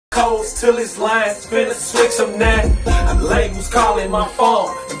toes till his lines, finna switch them now. Labels calling my phone,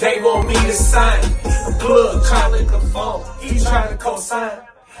 they want me to sign. A plug calling the phone, he trying to co-sign.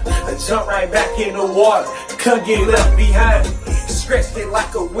 I jump right back in the water, couldn't get left behind. Stretched it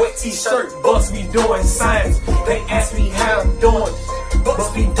like a wet t-shirt, Bucks be doing signs. They ask me how I'm doing, Bucks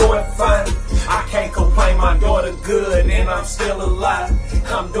be doing fine. I can't complain, my daughter good and I'm still alive.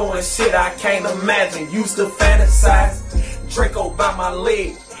 I'm doing shit I can't imagine, used to fantasize. Draco by my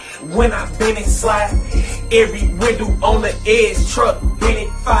leg, when I bend and slide. Every window on the edge, truck bend it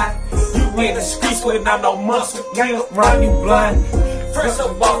 5. You in the streets without no muscle, gang up round you blind. Fresh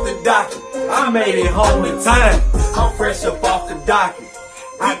up off the docket, I made it home in time. I'm fresh up off the docket,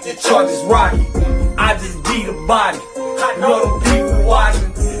 out the charges rocky. I just beat a body, I know the people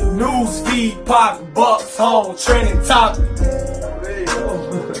watching. News feed pop, Bucks home, trending topic.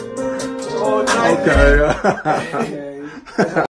 Okay.